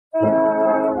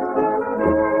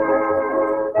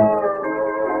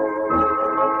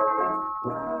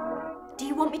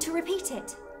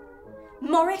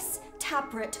Maurice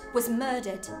Tabret was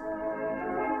murdered.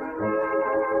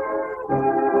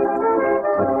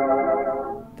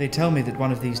 They tell me that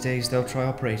one of these days they'll try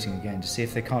operating again to see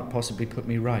if they can't possibly put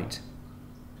me right.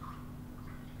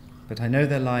 But I know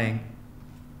they're lying.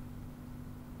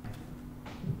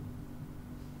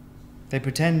 They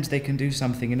pretend they can do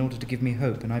something in order to give me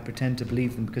hope, and I pretend to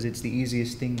believe them because it's the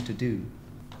easiest thing to do.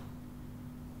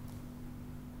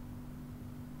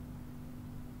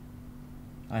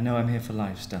 I know I'm here for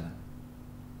life, Stella.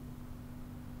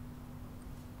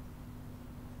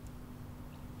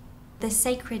 The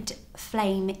Sacred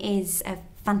Flame is a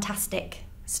fantastic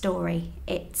story.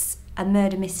 It's a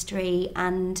murder mystery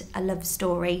and a love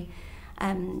story,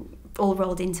 all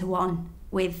rolled into one,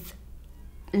 with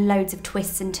loads of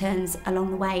twists and turns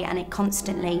along the way, and it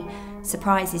constantly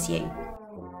surprises you.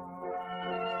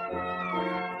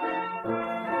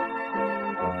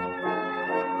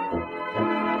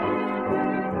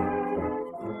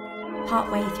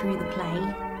 Partway through the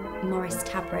play, Maurice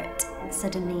Tabret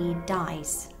suddenly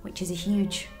dies, which is a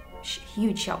huge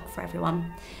shock for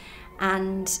everyone.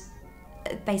 And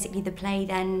basically the play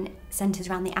then centres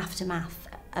around the aftermath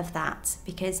of that,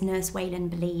 because Nurse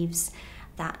Wayland believes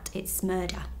that it's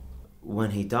murder.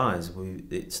 When he dies,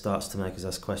 it starts to make us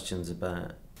ask questions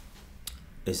about,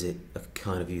 is it a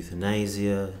kind of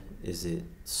euthanasia, is it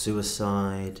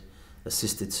suicide,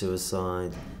 assisted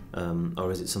suicide, or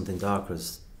is it something darker,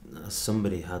 as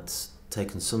somebody had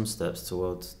taken some steps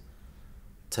towards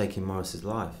taking Maurice's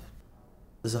life.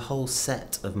 There's a whole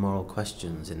set of moral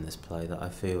questions in this play that I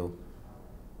feel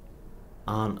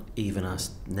aren't even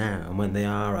asked now, and when they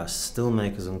are asked, still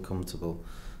make us uncomfortable,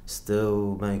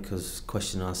 still make us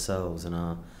question ourselves and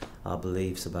our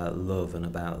beliefs about love and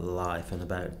about life and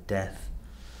about death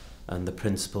and the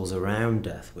principles around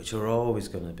death, which are always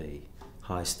going to be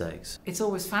high stakes. It's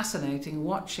always fascinating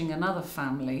watching another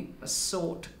family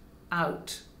sort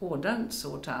out or don't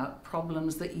sort out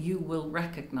problems that you will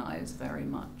recognise very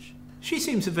much. She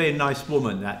seems to be a nice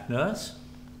woman, that nurse.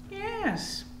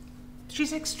 Yes,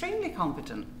 she's extremely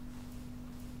competent.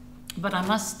 But I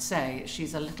must say,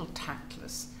 she's a little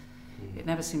tactless. It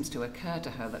never seems to occur to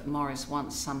her that Maurice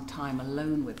wants some time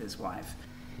alone with his wife.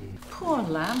 Poor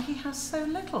lamb, he has so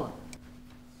little.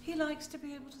 He likes to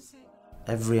be able to say...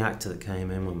 Every actor that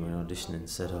came in when we were auditioning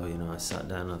said, oh, you know, I sat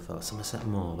down and I thought, Somerset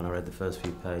Maugham, and I read the first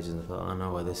few pages and I thought, I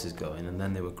know where this is going, and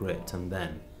then they were gripped, and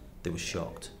then they were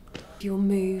shocked. You're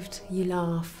moved, you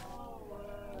laugh,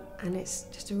 and it's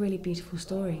just a really beautiful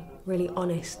story, really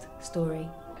honest story.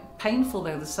 Painful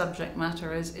though the subject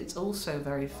matter is, it's also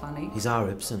very funny. He's our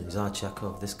Ibsen, he's our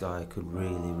Chekhov. This guy could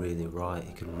really, really write,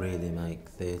 he could really make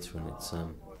theatre, and it's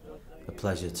a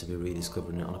pleasure to be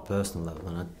rediscovering it on a personal level,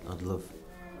 and I'd love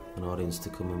an audience to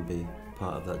come and be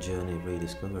part of that journey of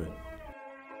rediscovery.